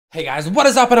Hey guys, what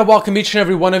is up and welcome each and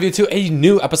every one of you to a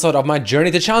new episode of my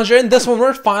journey to Challenger. In this one,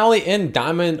 we're finally in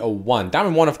Diamond 1.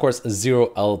 Diamond 1, of course,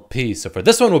 0 LP. So for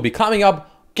this one, we'll be climbing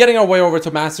up, getting our way over to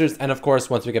Masters, and of course,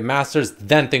 once we get Masters,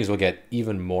 then things will get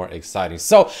even more exciting.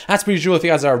 So, as per usual, if you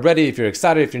guys are ready, if you're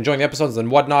excited, if you're enjoying the episodes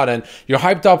and whatnot, and you're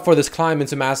hyped up for this climb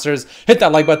into Masters, hit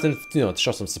that like button, to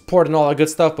show some support and all that good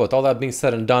stuff. But with all that being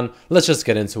said and done, let's just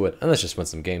get into it, and let's just win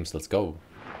some games. Let's go.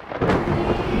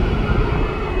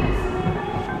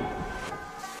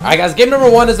 Alright guys, game number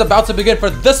 1 is about to begin. For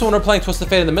this one, we're playing Twisted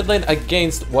Fate in the mid lane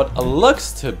against what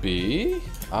looks to be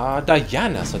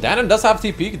Diana. So Diana does have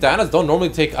TP. Dianas don't normally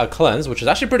take a cleanse, which is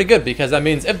actually pretty good because that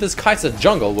means if this Kai'Sa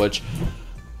jungle, which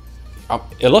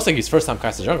it looks like he's first time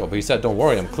Kai'Sa jungle, but he said don't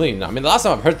worry, I'm clean. I mean, the last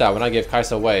time I've heard that when I gave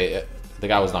Kai'Sa away, the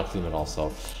guy was not clean at all.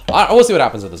 So we'll see what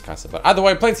happens with this Kai'Sa. But either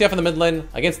way, playing TF in the mid lane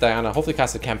against Diana. Hopefully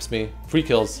Kai'Sa camps me. Free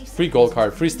kills, free gold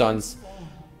card, free stuns.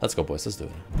 Let's go, boys. Let's do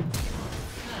it.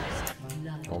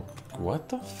 Oh, what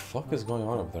the fuck is going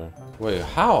on up there? Wait,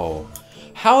 how?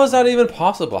 How is that even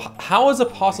possible? How is it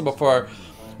possible for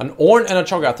an Ornn and a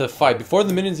Cho'Gath to fight before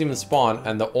the minions even spawn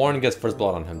and the Ornn gets first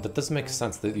blood on him? That doesn't make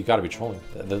sense. You gotta be trolling.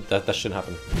 That shouldn't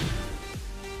happen.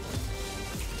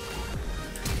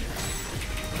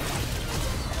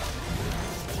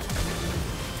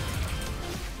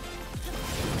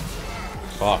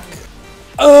 Fuck.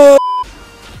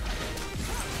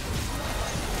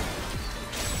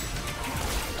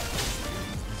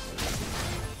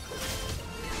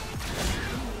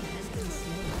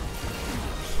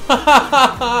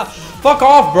 Fuck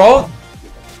off, bro.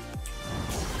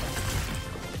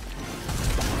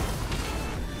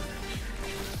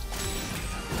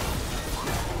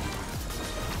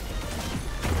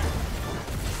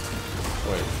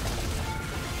 Wait.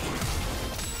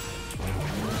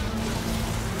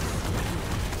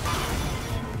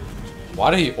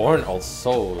 Why did he Ornn ult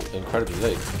so incredibly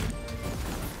late?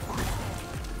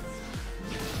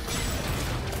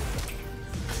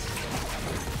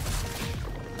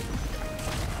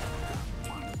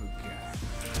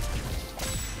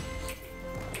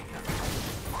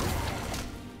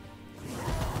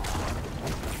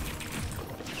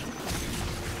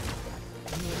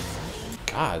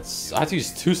 God, I had to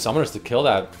use 2 summoners to kill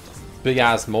that big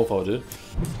ass mofo, dude.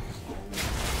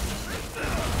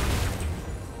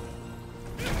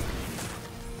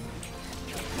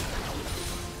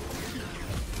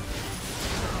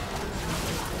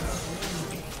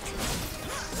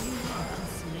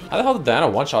 How the hell did Diana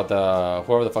one-shot the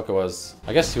whoever the fuck it was?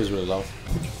 I guess he was really low.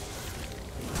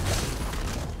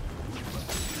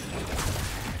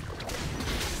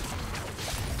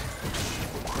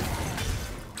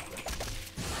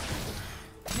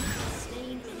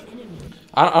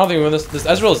 I don't think we win this. This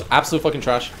Ezreal is absolute fucking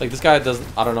trash. Like, this guy doesn't,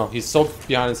 I don't know. He's so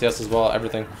behind in CS as well,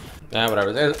 everything. Yeah,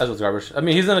 whatever. Ezreal's garbage. I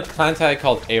mean, he's in a clan tag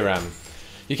called ARAM.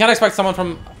 You can't expect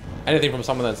anything from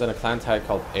someone that's in a clan tag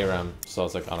called ARAM. So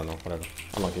it's like, I don't know, whatever.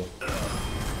 Unlucky.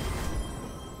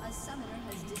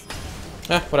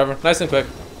 Yeah, whatever. Nice and quick.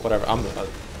 Whatever.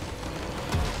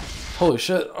 Holy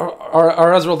shit.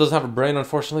 Our Ezreal doesn't have a brain,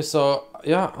 unfortunately. So,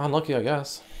 yeah, unlucky, I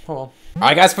guess. Oh well.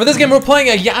 Alright guys, for this game we're playing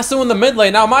a YASUO in the mid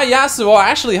lane. Now my YASUO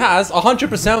actually has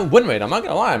 100% win rate. I'm not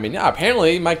gonna lie. I mean, yeah,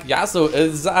 apparently my YASUO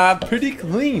is pretty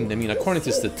clean. I mean, according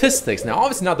to statistics. Now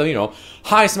obviously not the,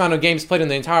 highest amount of games played in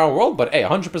the entire world, but hey,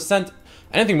 100%,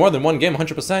 anything more than one game,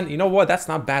 100%, you know what? That's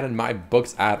not bad in my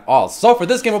books at all. So for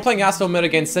this game, we're playing YASUO mid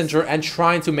against Syndra and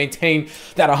trying to maintain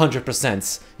that 100%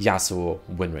 YASUO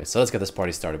win rate. So let's get this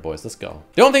party started, boys. Let's go.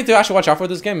 The only thing to actually watch out for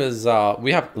this game is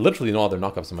we have literally no other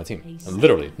knockups on my team.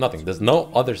 Literally nothing. There's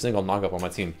no other single knockup on my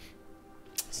team.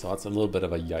 So that's a little bit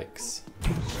of a yikes.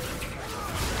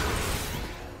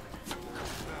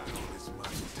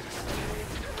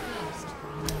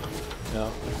 Yeah.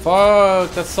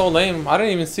 Fuck, that's so lame. I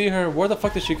didn't even see her. Where the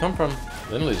fuck did she come from?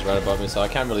 Nidalee's right above me, so I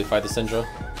can't really fight the Syndra.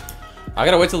 I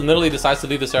gotta wait till Nidalee decides to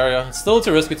leave this area. It's still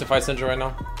too risky to fight Syndra right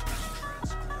now.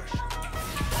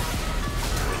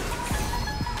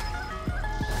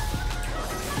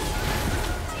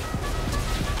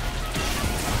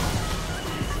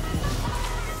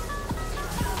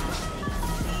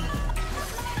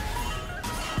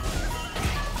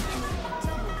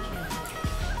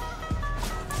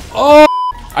 Oh!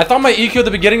 I thought my EQ at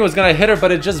the beginning was gonna hit her, but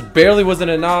it just barely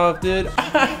wasn't enough, dude.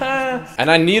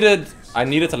 And I needed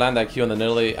to land that Q on the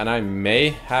Nidalee, and I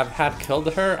may have had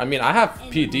killed her. I mean, I have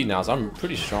PD now, so I'm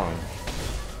pretty strong.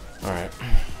 Alright.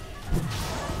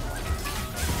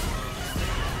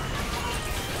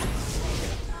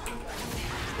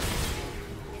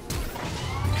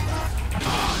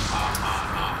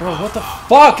 Bro, what the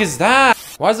fuck is that?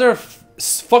 Why is there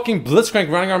fucking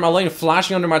Blitzcrank running around my lane,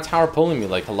 flashing under my tower, pulling me.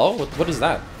 Like, hello? What is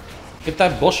that? Get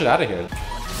that bullshit out of here.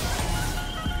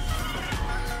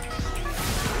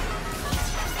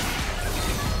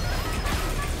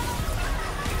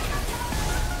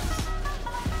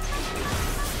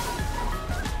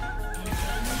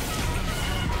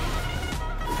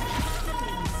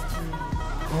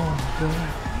 Oh,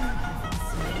 God.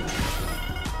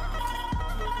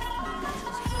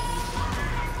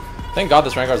 Thank God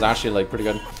this Rengar is actually like pretty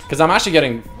good, because I'm actually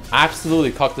getting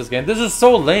absolutely cucked this game. This is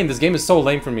so lame. This game is so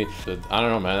lame for me. Dude, I don't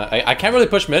know, man. I can't really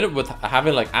push mid with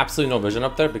having like absolutely no vision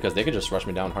up there, because they could just rush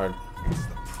me down hard.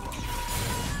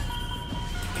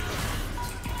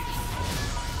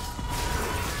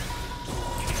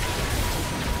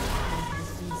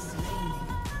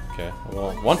 Okay,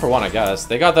 well, 1 for 1, I guess.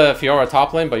 They got the Fiora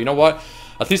top lane, but you know what?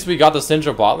 At least we got the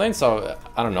Syndra bot lane, so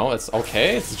I don't know. It's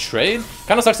okay. It's a trade.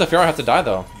 Kind of sucks that Fiora had to die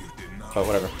though, but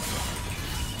whatever.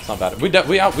 It's not bad. We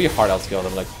hard outscale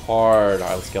them, like hard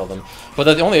outscale them. But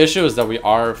the only issue is that we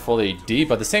are fully deep.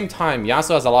 But at the same time,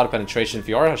 Yasuo has a lot of penetration.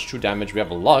 Fiora has true damage. We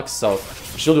have a Lux, so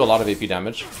she'll do a lot of AP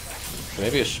damage. So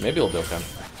maybe it'll be okay.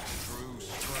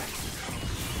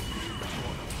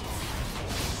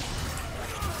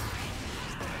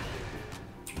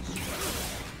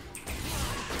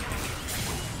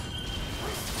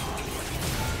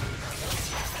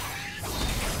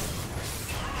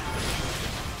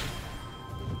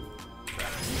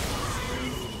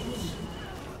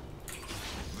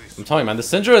 I'm telling you, man, the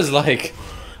Syndra is like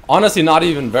honestly not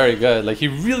even very good. Like he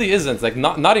really isn't. Like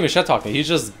not even shit talking. He's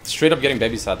just straight up getting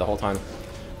babysat the whole time.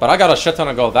 But I got a shit ton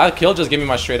of gold. That kill just gave me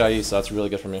my straight IE, so that's really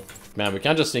good for me. Man, we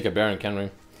can't just sneak a Baron, can we?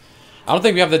 I don't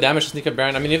think we have the damage to sneak a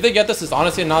Baron. I mean, if they get this, it's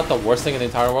honestly not the worst thing in the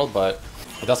entire world, but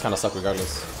it does kind of suck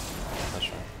regardless. Not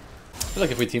sure. I feel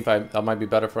like if we teamfight, that might be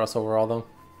better for us overall, though.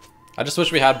 I just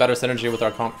wish we had better synergy with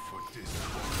our comp.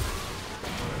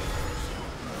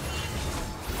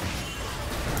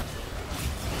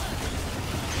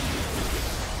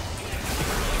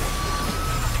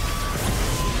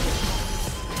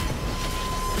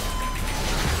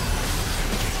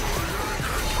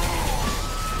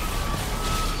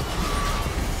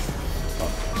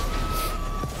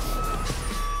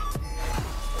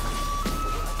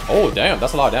 Oh, damn,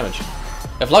 that's a lot of damage.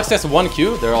 If Lux gets 1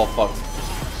 Q, they're all fucked.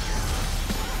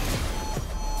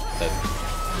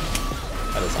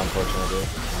 That is unfortunate, dude.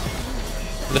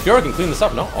 The Fiora can clean this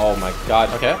up, no? Oh my god.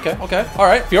 Okay.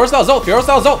 Alright. Fiora still has ult.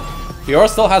 Fiora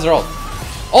still has her ult.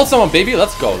 Ult someone, baby.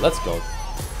 Let's go. Let's go!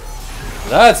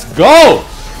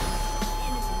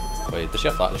 Wait, does she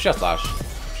have flash? She has flash.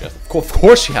 Of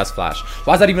course she has flash.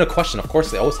 Why is that even a question? Of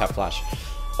course they always have flash.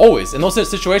 Always. In those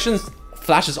situations,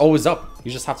 flash is always up. You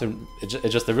just have to,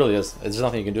 it really is. There's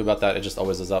nothing you can do about that. It just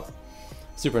always is up.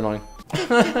 Super annoying.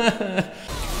 I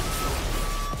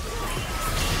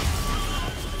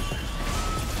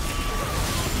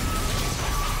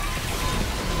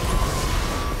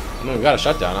mean, we got a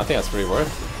shutdown. I think that's pretty worth.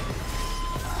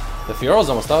 The Fiora's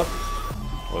almost up.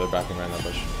 Oh, they're backing right in that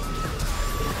bush.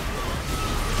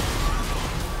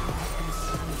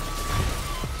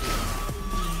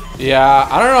 Yeah,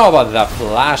 I don't know about that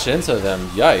flash into them.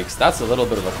 Yikes, that's a little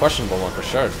bit of a questionable one for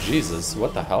sure. Jesus,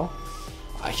 what the hell?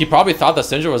 He probably thought that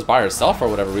Syndra was by herself for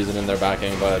whatever reason in their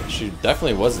backing, but she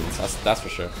definitely wasn't. That's for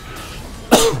sure.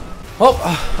 Well,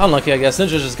 unlucky, I guess.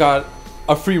 Syndra just got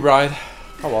a free ride.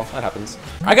 Oh well, that happens.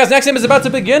 Alright guys, next game is about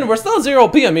to begin. We're still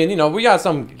 0p. I mean, you know, we got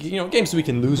some, games we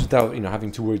can lose without,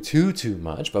 having to worry too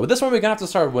much. But with this one, we're gonna have to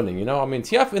start winning, I mean,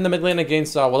 TF in the mid lane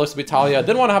against what looks to be Talia.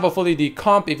 Didn't want to have a fully D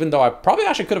comp, even though I probably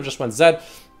actually could have just went Zed.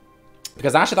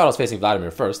 Because I actually thought I was facing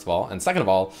Vladimir, first of all. And second of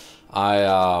all,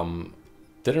 I mean,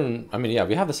 yeah,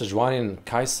 we have the Sejuani and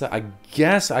Kaisa. I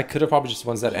guess I could have probably just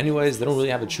won Zed anyways. They don't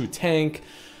really have a true tank.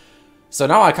 So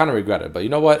now I kind of regret it. But you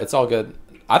know what? It's all good.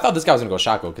 I thought this guy was going to go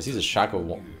Shaco because he's a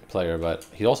Shaco player, but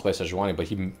he also plays Sejuani, but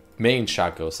he mained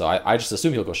Shaco, so I just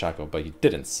assumed he'll go Shaco, but he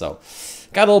didn't, so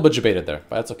got a little bit debated there,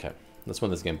 but that's okay. Let's win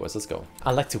this game, boys. Let's go.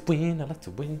 I like to win. I like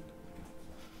to win.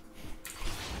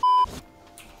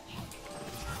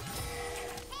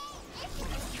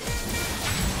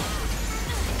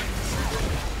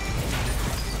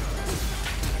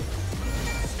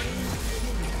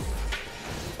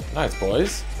 Nice,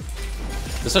 boys.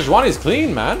 The Sejuani is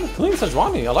clean, man. Clean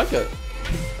Sejuani. I like it.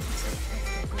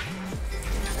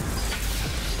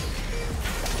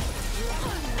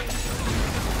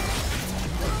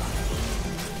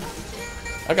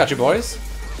 I got you, boys.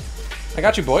 I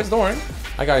got you, boys. Don't worry.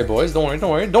 I got you, boys. Don't worry.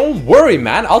 Don't worry. Don't worry,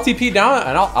 man. I'll TP down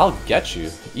and I'll get you.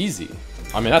 Easy.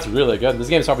 I mean, that's really good. This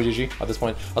game is probably GG at this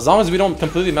point. As long as we don't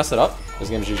completely mess it up,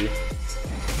 this game is GG.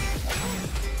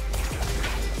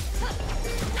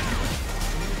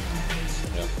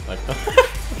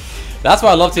 That's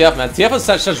why I love TF, man. TF with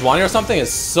Sejuani or something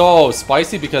is so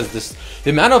spicy because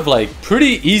the amount of like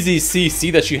pretty easy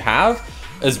CC that you have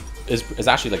is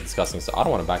actually like disgusting. So I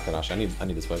don't want to back that actually. I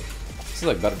need this wave. This is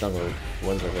like better jungler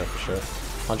wins right here for sure.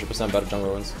 100% better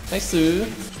jungler wins. Nice, Sue.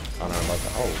 I don't know about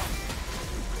that. Oh.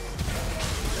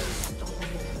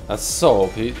 That's so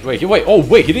OP. Wait, oh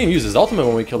wait, he didn't even use his ultimate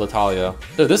when we killed Italia.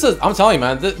 Dude, this is, I'm telling you,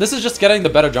 man, this is just getting the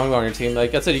better jungler on your team.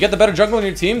 Like I said, you get the better jungler on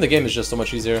your team, the game is just so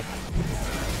much easier.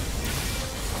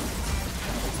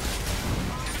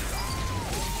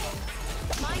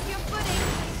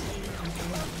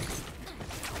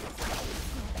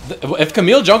 If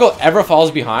Camille jungle ever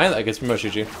falls behind, like it's pretty much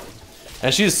GG.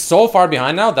 And she's so far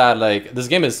behind now that like this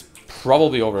game is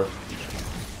probably over.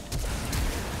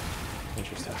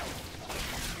 Interesting.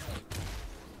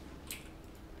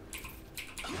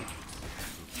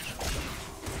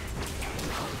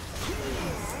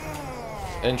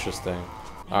 Interesting.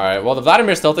 Alright, well the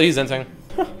Vladimir's stealthy, he's inting.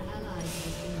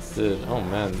 Dude, oh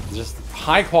man, just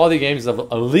high quality games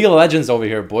of League of Legends over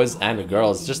here, boys and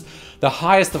girls. Just the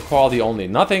highest of quality only.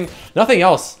 Nothing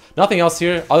else. Nothing else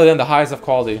here other than the highest of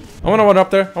quality. I want to run up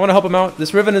there. I want to help him out.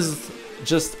 This Riven is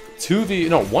just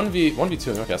 1v2.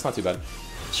 Okay, that's not too bad.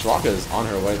 Shiraka is on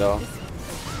her way though.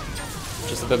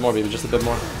 Just a bit more, baby. Just a bit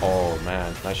more. Oh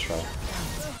man, nice try.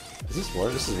 Is this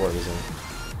ward? This is ward, isn't it?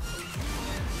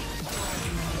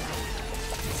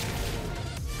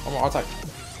 One more attack.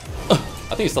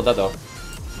 I think he's still dead though.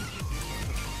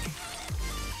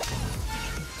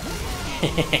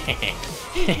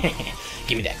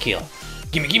 Give me that kill.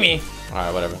 Gimme.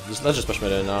 Alright, whatever. Let's just push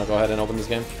mid and go ahead and open this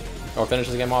game. Or finish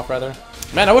this game off, rather.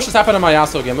 Man, I wish this happened in my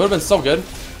YASUO game. It would have been so good.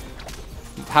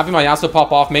 Having my YASUO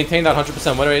pop off, maintain that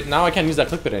 100% win rate. Now I can't use that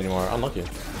clickbait anymore. Unlucky.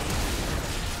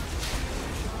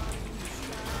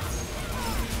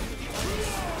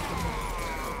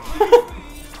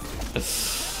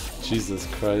 Jesus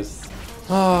Christ.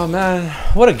 Oh man,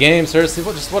 what a game, seriously,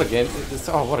 what a game.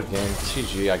 Oh, what a game.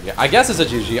 GG, I guess it's a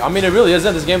GG. I mean, it really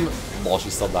isn't. This game, well, she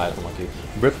still died, unlucky.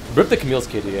 Rip the Camille's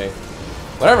KDA.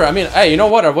 Whatever, I mean, hey, you know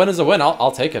what? A win is a win.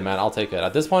 I'll take it, man. I'll take it.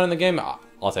 At this point in the game,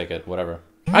 I'll take it, whatever.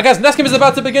 Alright guys, next game is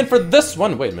about to begin for this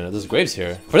one. Wait a minute, there's Graves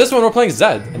here. For this one, we're playing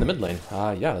Zed in the mid lane.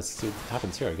 Yeah, let's see what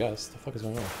happens here, I guess. The fuck is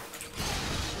going on?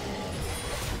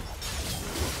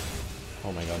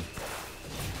 Oh my god.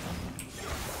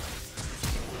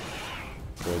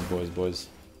 Boys.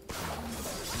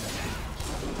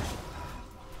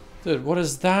 Dude, what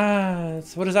is that?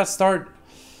 What does that start?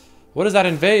 What does that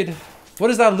invade? What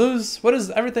does that lose? What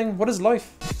is everything? What is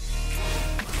life? Get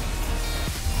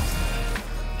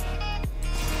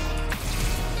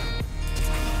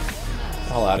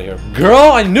the hell out of here.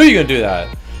 Girl, I knew you were gonna do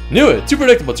that. Knew it. Too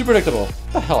predictable. Get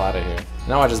the hell out of here.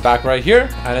 Now I just back right here,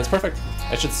 and it's perfect.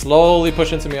 It should slowly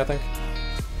push into me, I think.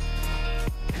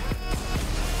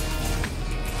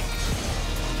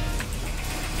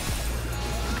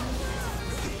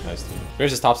 Here's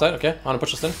his top side, okay. I want to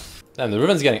push this in. Damn, the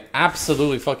Riven's getting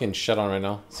absolutely fucking shit on right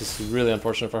now. This is really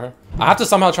unfortunate for her. I have to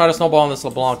somehow try to snowball on this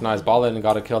LeBlanc. Nice. Ball lane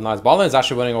got a kill. Nice. Ball lane is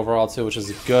actually winning overall too, which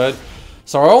is good.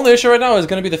 So our only issue right now is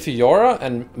going to be the Fiora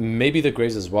and maybe the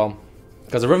Graves as well.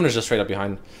 Because the Riven is just straight up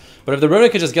behind. But if the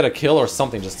Riven could just get a kill or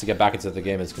something just to get back into the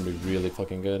game, it's going to be really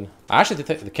fucking good. I actually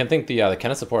can think the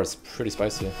Kenneth support is pretty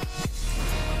spicy.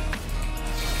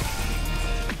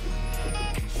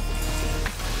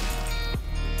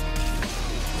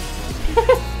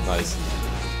 Nice.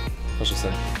 Push this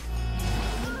in.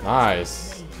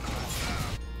 Nice.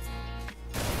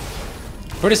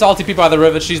 Pretty salty TP by the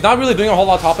Riven. She's not really doing a whole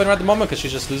lot top lane at the moment because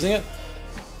she's just losing it.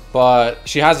 But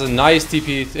she has a nice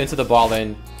TP into the bot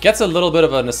lane. Gets a little bit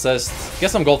of an assist.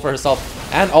 Gets some gold for herself.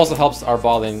 And also helps our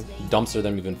bot lane dumpster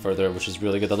them even further, which is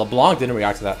really good. The LeBlanc didn't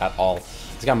react to that at all.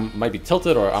 This guy might be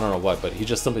tilted or I don't know what, but he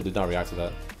just simply did not react to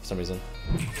that for some reason.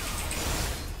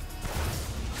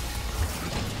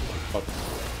 Fuck.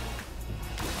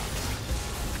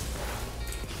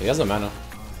 He has no mana.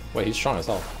 Wait, he's strong as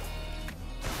hell.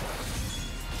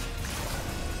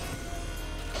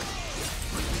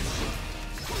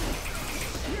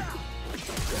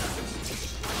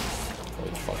 Holy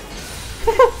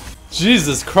fuck.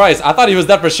 Jesus Christ, I thought he was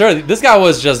dead for sure. This guy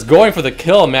was just going for the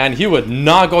kill, man. He would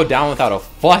not go down without a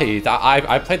fight.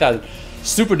 I played that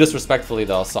super disrespectfully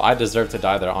though, so I deserve to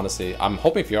die there, honestly. I'm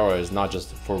hoping Fiora is not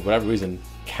just, for whatever reason,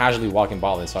 casually walking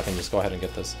bot lane, so I can just go ahead and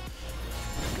get this.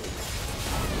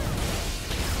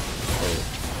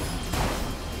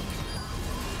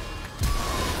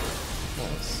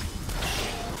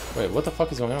 Wait, what the fuck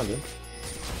is going on, dude?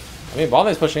 I mean, bot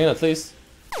lane's pushing in at least.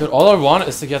 Dude, all I want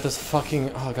is to get this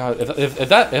fucking... Oh god, if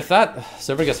that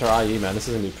server gets her IE, man, this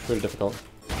is gonna be pretty difficult.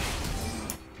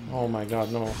 Oh my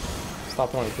god, no. Stop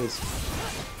throwing, please.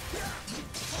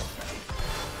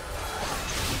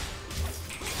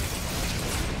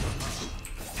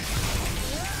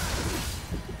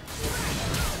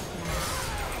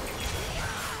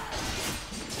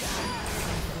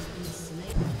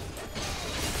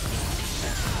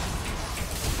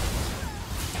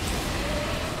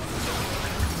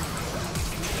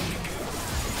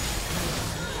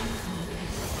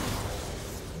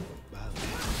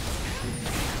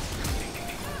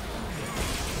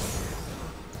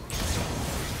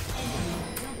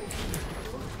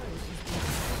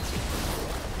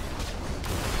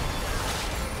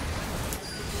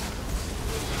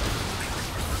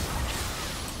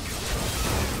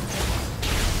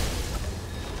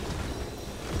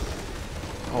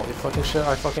 Holy fucking shit,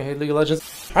 I fucking hate League of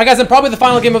Legends. Alright guys, and probably the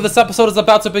final game of this episode is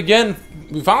about to begin.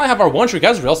 We finally have our one-trick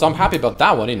Ezreal, so I'm happy about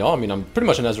that one, you know. I mean, I'm pretty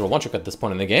much an Ezreal one-trick at this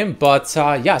point in the game. But,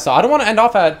 yeah, so I don't want to end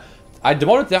off at... I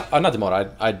demoted down... not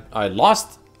demoted, I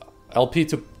lost LP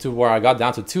to where I got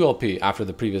down to 2 LP after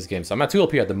the previous game. So I'm at 2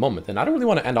 LP at the moment, and I don't really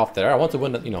want to end off there. I want to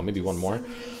win, you know, maybe one more.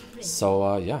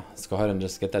 So, yeah, let's go ahead and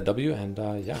just get that W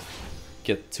and, yeah,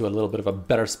 get to a little bit of a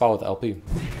better spot with LP.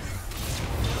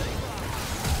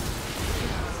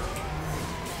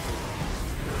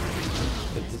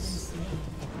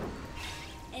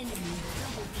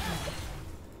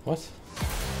 What?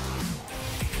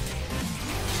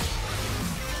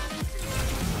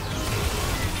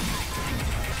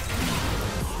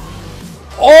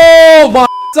 Oh my!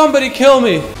 Somebody kill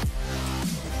me!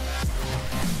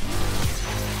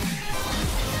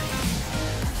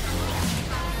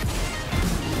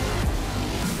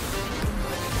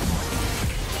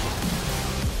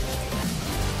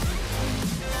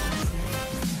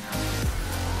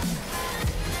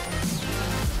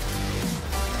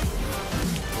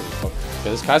 Okay,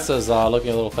 this Kai'Sa's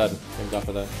looking a little fed. Thank God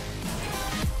for that.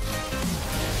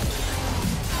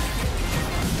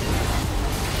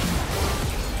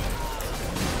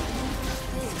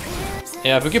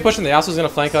 Yeah, if we keep pushing, the Yasuo's gonna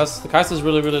flank us. The Kai'Sa's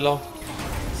really, really low.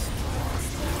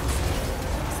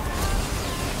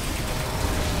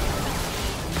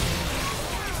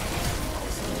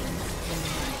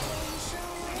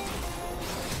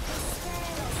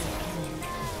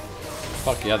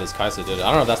 Fuck yeah, this Kai'Sa did it.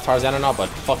 I don't know if that's Tarzan or not, but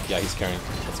fuck yeah, he's carrying.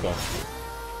 Let's go.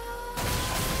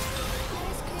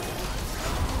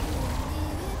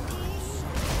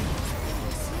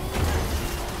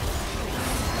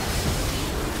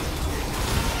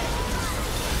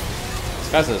 This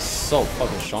Kai'Sa is so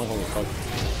fucking strong, holy fuck.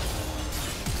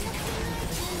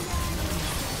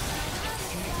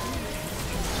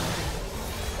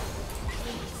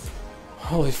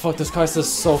 Holy fuck, this Kai'Sa is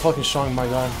so fucking strong, my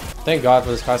god. Thank God for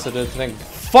this Kai'Sa, dude. Thank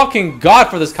fucking God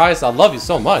for this Kai'Sa. I love you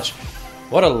so much.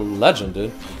 What a legend,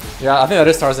 dude. Yeah, I think that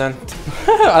is Tarzan.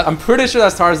 I'm pretty sure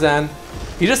that's Tarzan.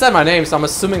 He just said my name, so I'm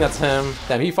assuming that's him.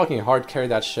 Damn, he fucking hard carried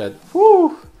that shit.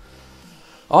 Woo!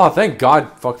 Oh, thank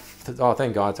God. Fuck. Oh,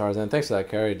 thank God, Tarzan. Thanks for that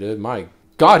carry, dude. My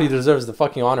God, he deserves the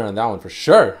fucking honor on that one for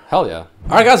sure. Hell yeah.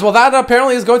 Alright guys, well that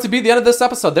apparently is going to be the end of this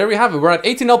episode. There we have it. We're at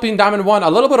 18 LP in Diamond 1. A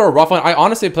little bit of a rough one. I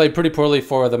honestly played pretty poorly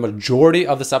for the majority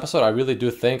of this episode. I really do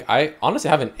think. I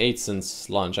honestly haven't ate since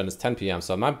lunch and it's 10 p.m.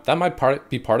 So that might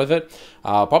be part of it.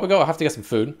 Probably go have to get some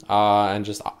food. And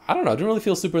just, I don't know. I didn't really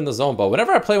feel super in the zone. But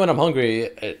whenever I play when I'm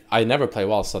hungry, I never play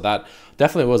well. So that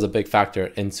definitely was a big factor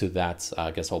into that, I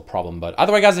guess, whole problem. But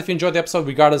either way, guys, if you enjoyed the episode,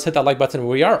 regardless, hit that like button.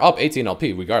 We are up 18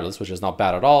 LP regardless, which is not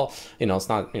bad at all. You know, it's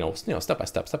not, you know, step by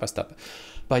step.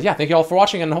 But yeah, thank you all for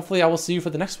watching, and hopefully I will see you for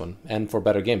the next one, and for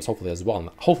better games, hopefully as well. And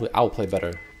hopefully I'll play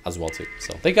better as well too.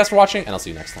 So thank you guys for watching, and I'll see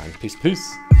you next time.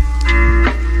 Peace.